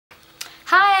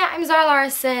Hi, I'm Zara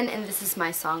Larsson, and this is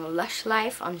my song Lush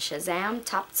Life on Shazam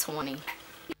Top 20.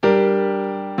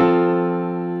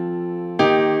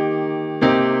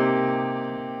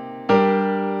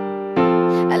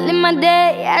 I live my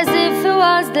day as if it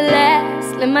was the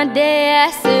last. Live my day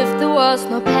as if there was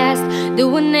no past.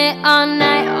 Doing it all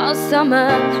night, all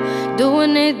summer.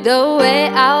 Doing it the way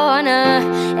I wanna.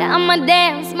 Yeah, I'ma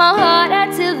dance my heart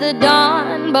out till the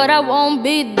dawn. But I won't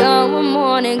be done when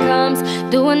morning comes.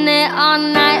 Doing it all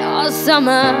night, all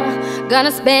summer. Gonna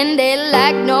spend it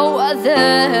like no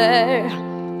other.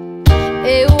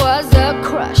 It was a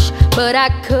crush, but I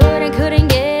couldn't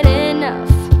get enough.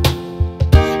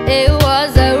 It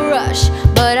was a rush,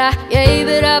 but I gave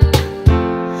it up.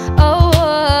 Oh,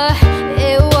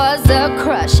 it was a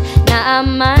crush. Now I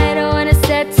might have wanna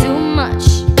said too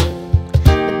much,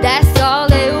 but that's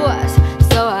all it was,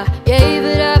 so I gave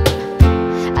it up.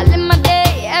 I live my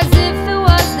day as if it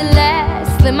was the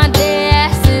last. Live my day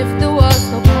as if there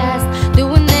was no past.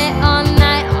 Doing it all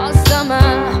night, all summer.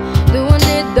 Doing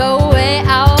it the way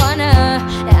I wanna.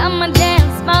 Yeah, I'ma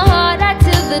dance my heart out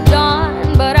till the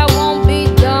dawn, but I won't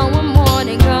be done when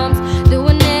morning comes.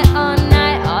 Doing it all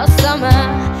night, all summer.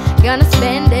 Gonna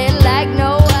spend it like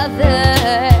no other.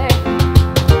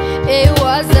 It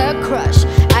was a crush.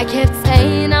 I kept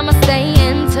saying I'ma stay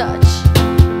in touch,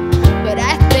 but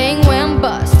that thing went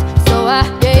bust, so I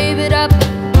gave it up.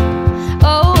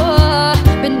 Oh,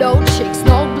 but no tricks,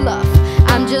 no bluff.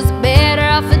 I'm just better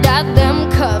off without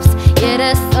them cuffs. Yeah,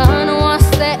 the sun won't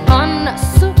set on us.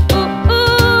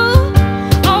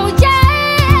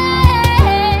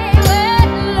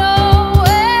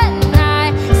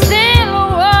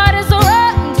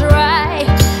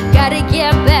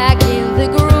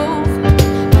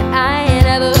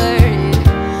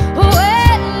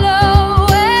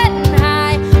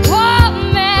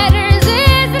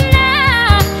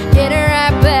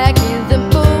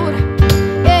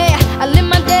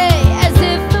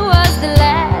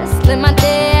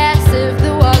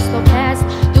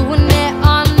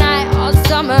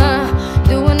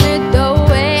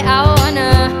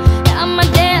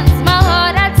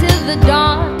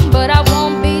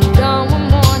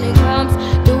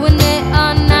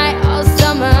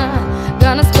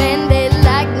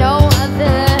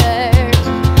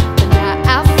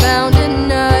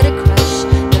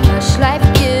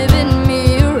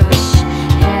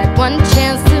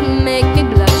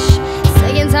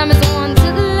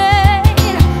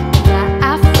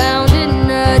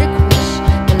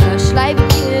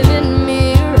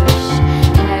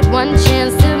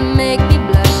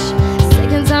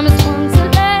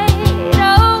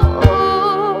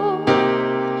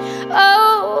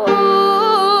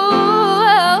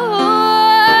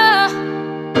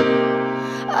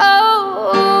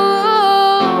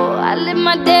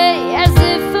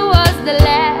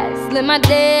 Live my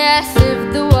day as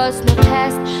if there was no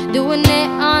past. Doing it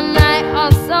all night,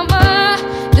 all summer.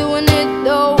 Doing it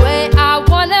the way I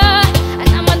wanna. And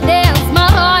I'ma dance my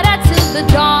heart out till the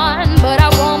dawn, but I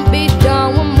won't be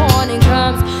done when morning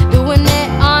comes. Doing it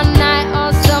all night,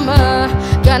 all summer.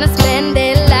 Gonna spend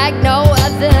it like no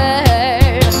other.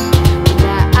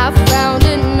 Now I found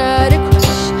another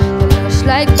crush. The lush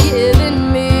like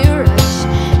giving me a rush.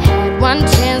 Had one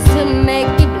chance to make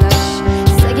me blush.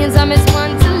 Second time is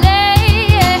one to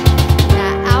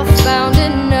found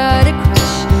another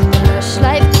crush. The lush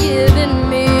life giving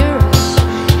me a rush.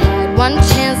 Had one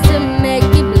chance